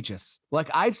outrageous.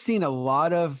 Like I've seen a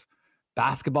lot of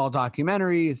basketball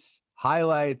documentaries,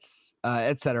 highlights,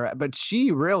 etc. But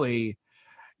she really,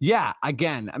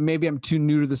 again, maybe I'm too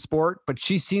new to the sport, but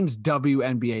she seems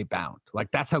WNBA bound.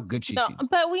 Like that's how good she seems.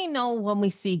 But we know when we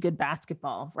see good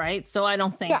basketball, right? So I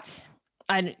don't think,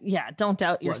 don't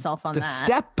doubt yourself on that. The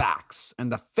step backs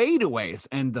and the fadeaways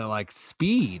and the like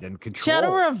speed and control. She had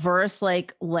a reverse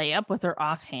like layup with her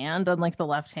offhand on like the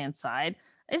left-hand side.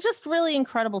 It's just really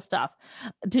incredible stuff.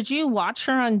 Did you watch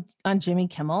her on Jimmy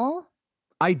Kimmel?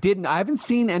 I didn't. I haven't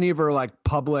seen any of her like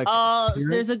public. Oh,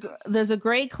 there's a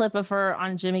great clip of her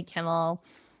on Jimmy Kimmel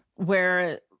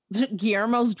where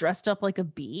Guillermo's dressed up like a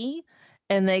bee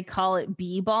and they call it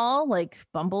bee ball, like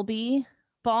bumblebee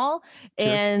ball.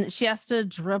 And she has to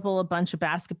dribble a bunch of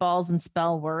basketballs and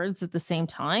spell words at the same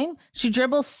time. She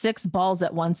dribbles 6 balls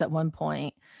at once at one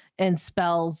point and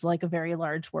spells like a very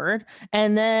large word.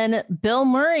 And then Bill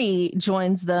Murray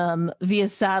joins them via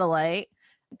satellite.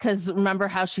 Because remember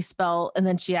how she spelled, and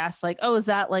then she asked like, oh, is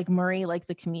that like Murray, like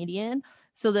the comedian?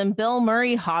 So then Bill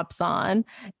Murray hops on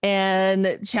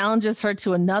and challenges her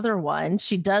to another one.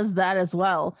 She does that as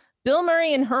well. Bill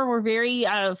Murray and her were very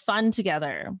fun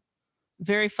together.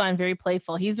 Very fun, very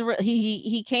playful.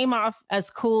 He came off as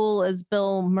cool as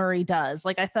Bill Murray does.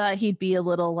 Like I thought he'd be a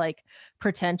little like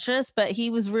pretentious, but he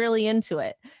was really into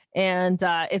it. And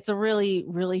it's a really,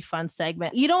 really fun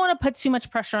segment. You don't want to put too much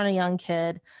pressure on a young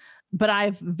kid, but I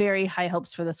have very high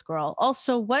hopes for this girl.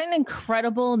 Also, what an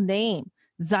incredible name.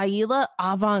 Zaila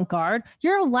Avant-Garde.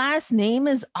 Your last name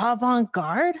is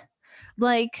Avant-Garde?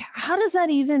 Like, how does that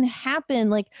even happen?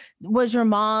 Like, was your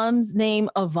mom's name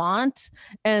Avant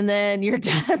and then your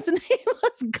dad's name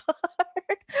was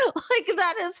Guard? Like,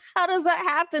 how does that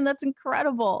happen? That's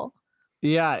incredible.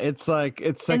 Yeah, it's like,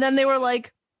 and then they were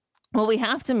like, well, we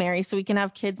have to marry so we can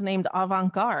have kids named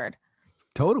Avant-Garde.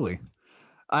 Totally.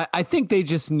 I think they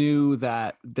just knew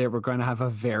that they were going to have a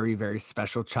very, very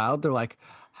special child. They're like,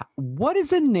 what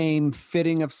is a name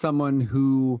fitting of someone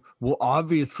who will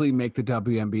obviously make the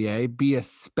WNBA, be a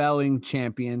spelling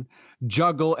champion,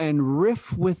 juggle and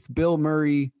riff with Bill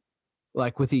Murray,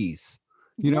 like with ease,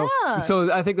 you know? So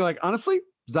I think they're like, honestly,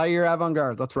 Zaire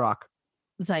Avant-Garde, let's rock.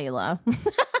 Zaila.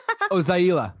 Oh,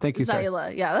 Zaila. Thank you, Zaila.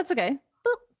 Sorry. Yeah, that's okay.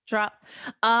 Boop, drop.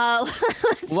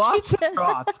 Lots of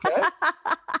drops, okay?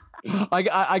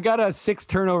 I got a 6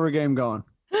 turnover game going.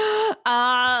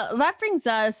 That brings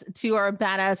us to our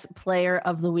badass player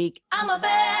of the week. I'm a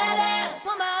badass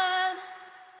woman.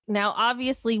 Now,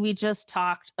 obviously, we just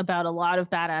talked about a lot of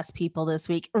badass people this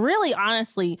week. Really,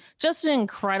 honestly, just an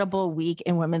incredible week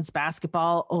in women's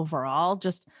basketball overall.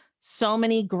 Just so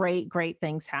many great, great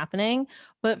things happening.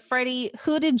 But Freddie,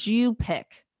 who did you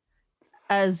pick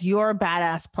as your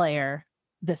badass player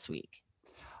this week?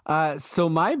 So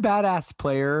my badass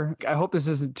player, I hope this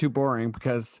isn't too boring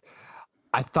because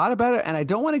I thought about it and I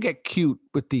don't want to get cute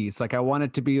with these. Like I want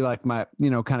it to be like my,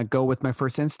 kind of go with my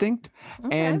first instinct.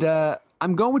 Okay. And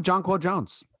I'm going with Jonquel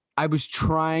Jones. I was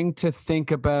trying to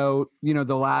think about, the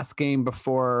last game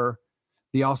before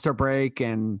the All-Star break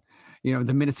and,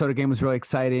 the Minnesota game was really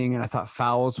exciting and I thought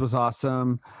fouls was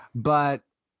awesome. But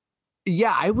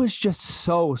yeah, I was just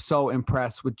so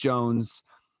impressed with Jones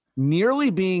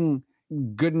nearly being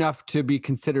good enough to be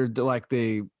considered like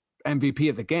the MVP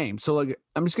of the game. So like,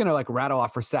 I'm just going to like rattle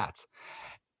off her stats.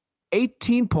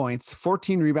 18 points,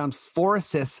 14 rebounds, 4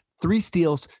 assists, 3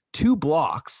 steals, 2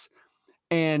 blocks,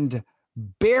 and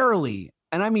barely,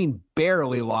 and I mean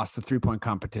barely lost the 3-point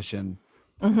competition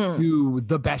to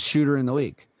the best shooter in the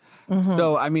league.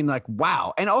 So, I mean like,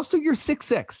 wow. And also you're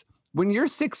 6'6". When you're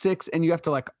 6'6" and you have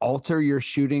to like alter your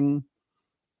shooting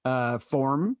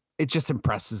form, it just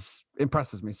impresses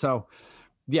me. So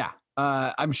yeah,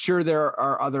 I'm sure there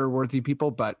are other worthy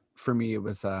people, but for me, it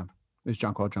was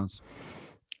Jonquel Jones.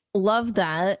 Love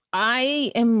that.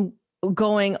 I am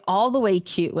going all the way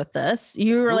cute with this.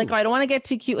 You were like, oh, I don't want to get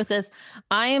too cute with this.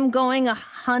 I am going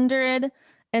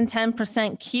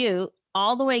 110% cute,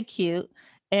 all the way cute.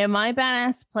 And my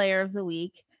badass player of the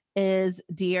week is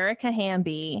Dearica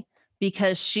Hamby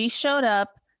because she showed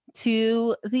up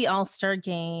to the All-Star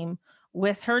game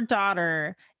with her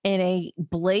daughter in a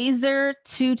blazer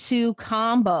tutu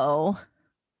combo,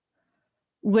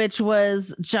 which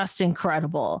was just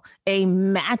incredible. A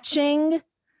matching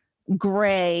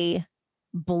gray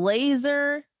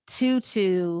blazer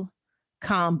tutu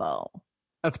combo.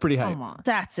 That's pretty hype. Come on,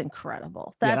 that's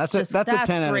incredible. That's a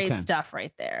 10 great 10. Stuff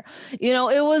right there. It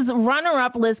was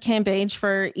runner-up Liz Cambage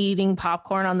for eating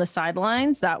popcorn on the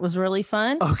sidelines. That was really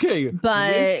fun. Okay, but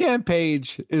Liz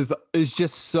Cambage is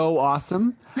just so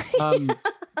awesome.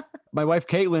 My wife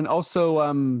Caitlin also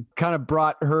kind of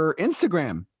brought her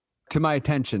Instagram to my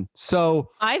attention. So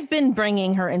I've been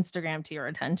bringing her Instagram to your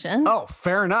attention. Oh,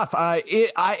 fair enough.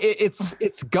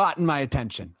 It's gotten my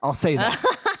attention. I'll say that.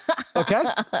 Okay.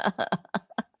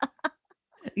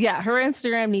 Yeah, her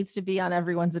Instagram needs to be on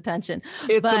everyone's attention.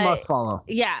 It's a must follow.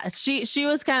 Yeah, she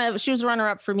was runner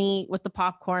up for me with the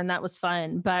popcorn. That was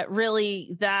fun, but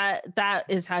really that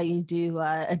is how you do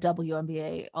a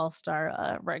WNBA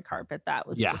All-Star red carpet. That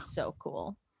was just so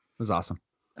cool. It was awesome.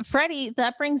 Freddie,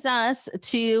 that brings us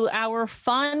to our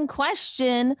fun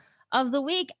question of the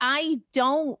week. I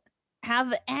don't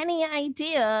have any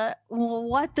idea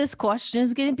what this question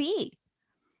is going to be.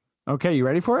 Okay, you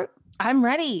ready for it? I'm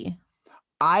ready.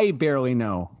 I barely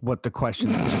know what the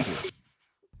question is.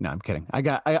 No, I'm kidding. I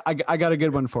got a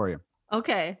good one for you.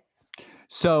 Okay.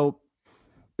 So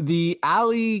the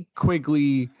Allie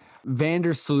Quigley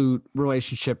Vandersloot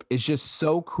relationship is just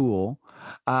so cool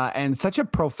and such a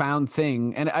profound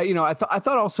thing. And I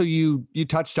thought also you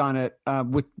touched on it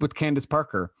with Candace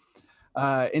Parker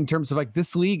in terms of like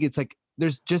this league. It's like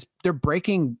they're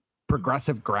breaking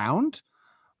progressive ground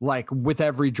like with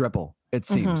every dribble. It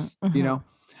seems, you know.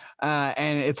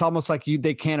 And it's almost like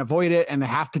they can't avoid it and they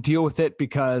have to deal with it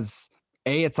because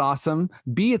A, it's awesome.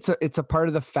 B, it's a part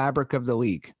of the fabric of the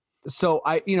league. So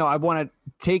I want to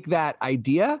take that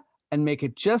idea and make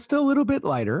it just a little bit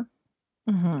lighter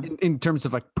in terms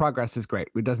of like progress is great.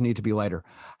 It doesn't need to be lighter.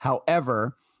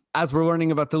 However, as we're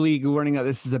learning about the league, we're learning that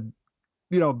this is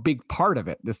a big part of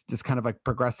it, this kind of like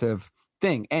progressive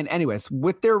thing. And anyways,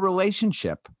 with their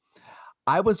relationship,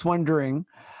 I was wondering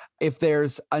if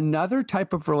there's another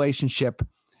type of relationship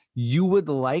you would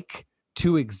like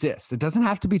to exist. It doesn't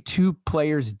have to be two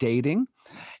players dating.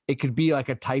 It could be like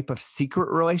a type of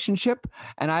secret relationship.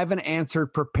 And I have an answer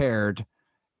prepared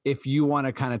if you want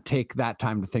to kind of take that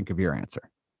time to think of your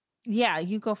answer. Yeah,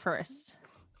 you go first.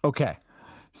 Okay.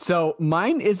 So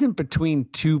mine isn't between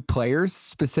two players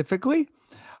specifically.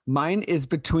 Mine is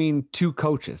between two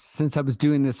coaches, since I was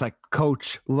doing this like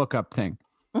coach lookup thing.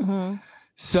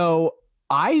 So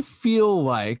I feel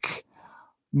like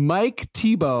Mike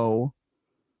Thibault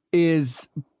is,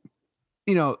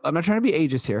 I'm not trying to be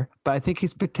ageist here, but I think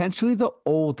he's potentially the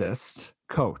oldest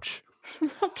coach.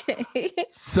 Okay.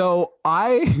 So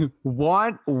I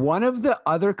want one of the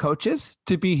other coaches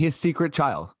to be his secret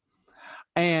child.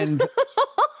 And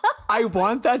I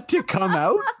want that to come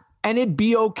out and it'd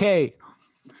be okay.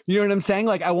 You know what I'm saying?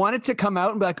 Like, I want it to come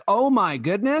out and be like, oh my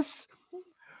goodness.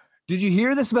 Did you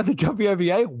hear this about the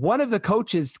WNBA? One of the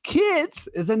coach's kids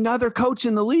is another coach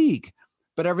in the league,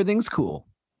 but everything's cool.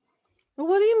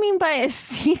 What do you mean by a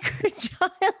secret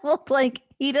child? Like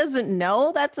he doesn't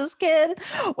know that's his kid?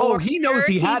 Or he knows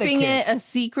he had a kid. Keeping it a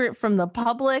secret from the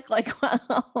public? Like,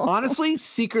 honestly,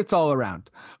 secrets all around.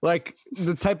 Like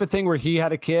the type of thing where he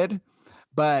had a kid,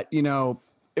 but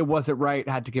it wasn't right.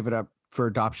 Had to give it up for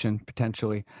adoption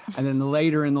potentially. And then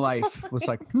later in life was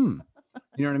like, you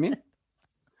know what I mean?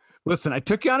 Listen, I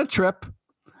took you on a trip.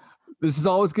 This is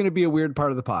always going to be a weird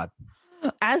part of the pod.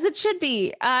 As it should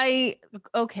be.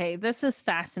 Okay, this is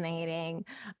fascinating.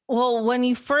 Well, when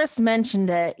you first mentioned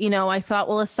it, I thought,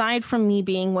 well, aside from me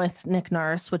being with Nick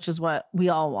Nurse, which is what we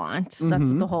all want, that's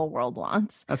what the whole world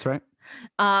wants. That's right.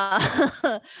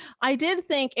 I did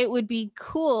think it would be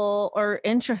cool or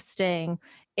interesting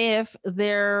if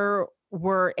there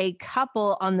were a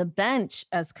couple on the bench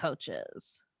as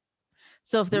coaches.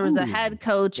 So if there was a head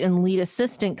coach and lead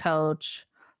assistant coach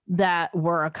that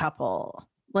were a couple,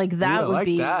 like that would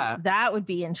be that would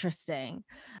be interesting.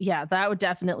 Yeah, that would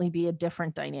definitely be a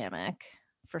different dynamic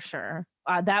for sure.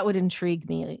 That would intrigue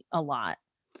me a lot.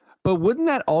 But wouldn't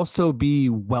that also be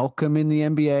welcome in the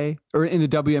NBA or in the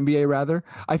WNBA rather?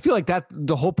 I feel like that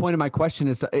the whole point of my question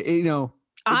is,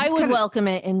 I would welcome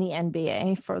it in the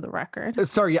NBA for the record.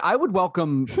 Sorry, I would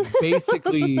welcome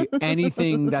basically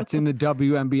anything that's in the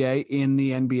WNBA in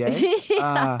the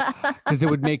NBA because it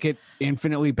would make it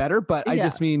infinitely better. But I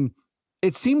just mean,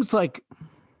 it seems like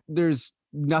there's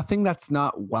nothing that's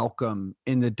not welcome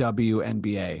in the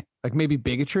WNBA, like maybe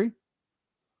bigotry.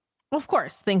 Of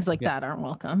course, things like that aren't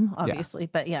welcome, obviously.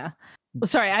 But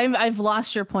sorry, I've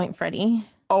lost your point, Freddie.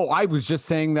 Oh, I was just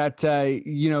saying that,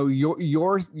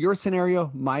 your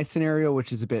scenario, my scenario,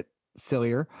 which is a bit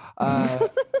sillier,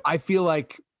 I feel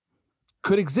like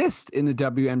could exist in the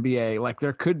WNBA. Like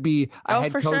there could be a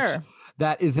head coach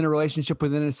that is in a relationship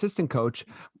with an assistant coach,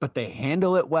 but they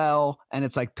handle it well. And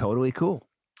it's like totally cool.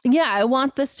 Yeah. I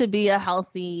want this to be a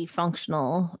healthy,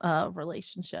 functional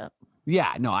relationship.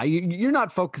 Yeah, no, you're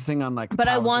not focusing on like, but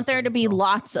I want there to be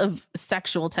lots of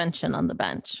sexual tension on the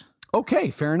bench.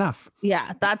 Okay, fair enough.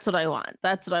 Yeah, that's what I want.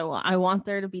 I want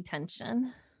there to be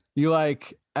tension. You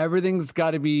like everything's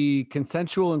got to be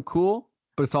consensual and cool,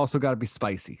 but it's also got to be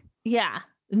spicy. Yeah.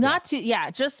 Not too,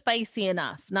 just spicy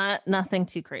enough. Nothing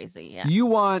too crazy. Yeah. You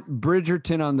want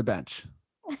Bridgerton on the bench.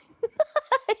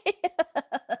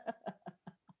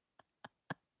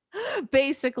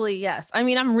 Basically, yes. I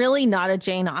mean, I'm really not a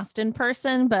Jane Austen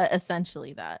person, but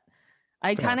essentially that.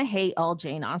 I kind of hate all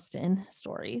Jane Austen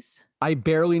stories. I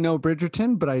barely know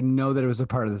Bridgerton, but I know that it was a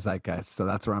part of the zeitgeist. So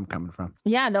that's where I'm coming from.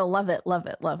 Yeah, no, love it.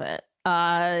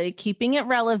 Keeping it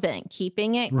relevant,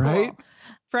 keeping it cool. Right.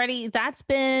 Freddie, that's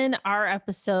been our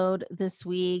episode this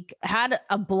week. Had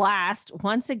a blast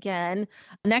once again.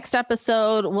 Next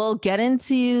episode, we'll get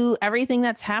into everything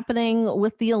that's happening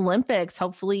with the Olympics.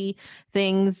 Hopefully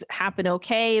things happen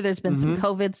okay. There's been some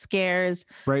COVID scares.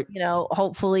 Right.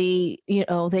 Hopefully,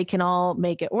 they can all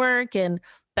make it work, and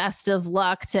best of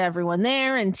luck to everyone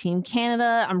there and Team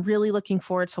Canada. I'm really looking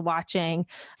forward to watching.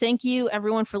 Thank you,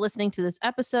 everyone, for listening to this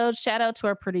episode. Shout out to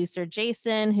our producer,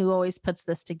 Jason, who always puts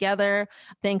this together.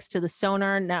 Thanks to the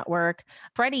Sonar Network.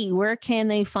 Freddie, where can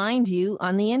they find you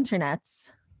on the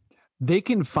internets? They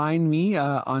can find me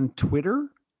on Twitter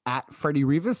at Freddie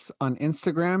Rivas, on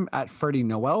Instagram at Freddie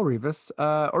Noel Rivas,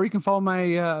 or you can follow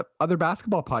my other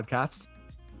basketball podcast,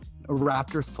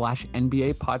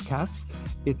 Raptors/NBA podcast.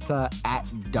 It's at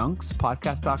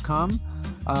dunkspodcast.com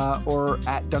or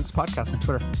at dunkspodcast on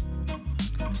Twitter.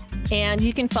 And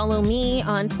you can follow me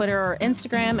on Twitter or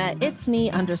Instagram at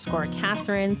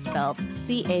itsme_Catherine, spelled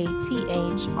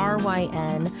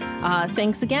CATHRYN.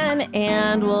 Thanks again,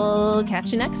 and we'll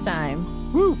catch you next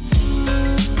time. Woo!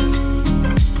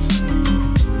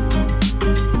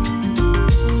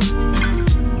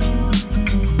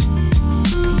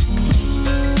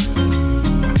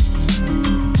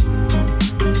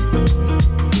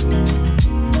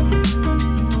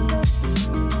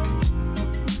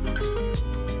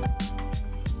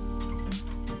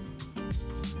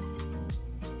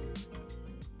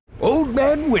 Old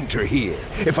Man Winter here.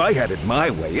 If I had it my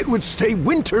way, it would stay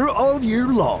winter all year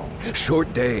long.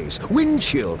 Short days, wind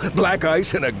chill, black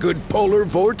ice, and a good polar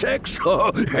vortex.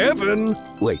 Oh, heaven!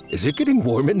 Wait, is it getting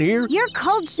warm in here? Your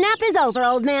cold snap is over,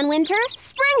 Old Man Winter.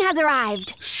 Spring has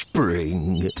arrived.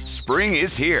 Spring. Spring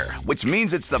is here, which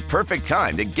means it's the perfect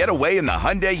time to get away in the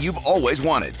Hyundai you've always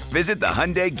wanted. Visit the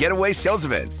Hyundai Getaway Sales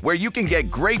Event, where you can get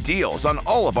great deals on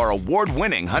all of our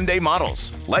award-winning Hyundai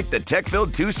models, like the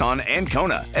tech-filled Tucson and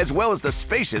Kona, as well as the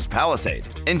spacious Palisade.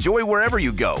 Enjoy wherever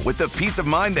you go with the peace of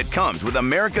mind that comes with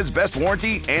America's best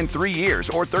warranty and 3 years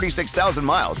or 36,000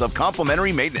 miles of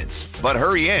complimentary maintenance. But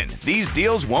hurry in, these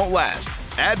deals won't last.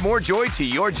 Add more joy to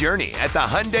your journey at the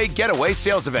Hyundai Getaway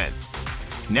Sales Event.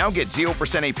 Now get 0%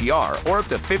 APR or up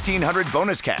to $1,500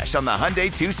 bonus cash on the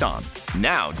Hyundai Tucson.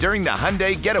 Now, during the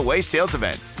Hyundai Getaway Sales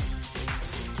Event.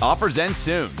 Offers end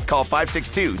soon. Call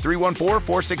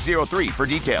 562-314-4603 for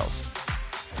details.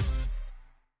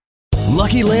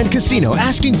 Lucky Land Casino,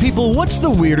 asking people, what's the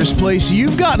weirdest place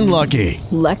you've gotten lucky?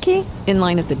 Lucky? In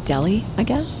line at the deli, I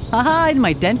guess? Aha, in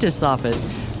my dentist's office.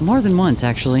 More than once,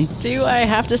 actually. Do I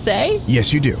have to say?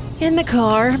 Yes, you do. In the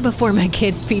car before my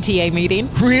kids' PTA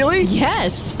meeting. Really?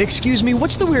 Yes. Excuse me,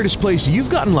 what's the weirdest place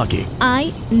you've gotten lucky?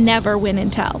 I never win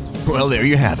and tell. Well, there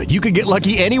you have it. You can get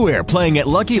lucky anywhere, playing at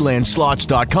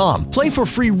LuckyLandSlots.com. Play for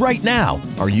free right now.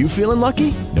 Are you feeling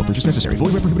lucky? No purchase necessary.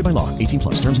 Void where prohibited by law.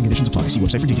 18+. Terms and conditions apply. See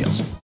website for details.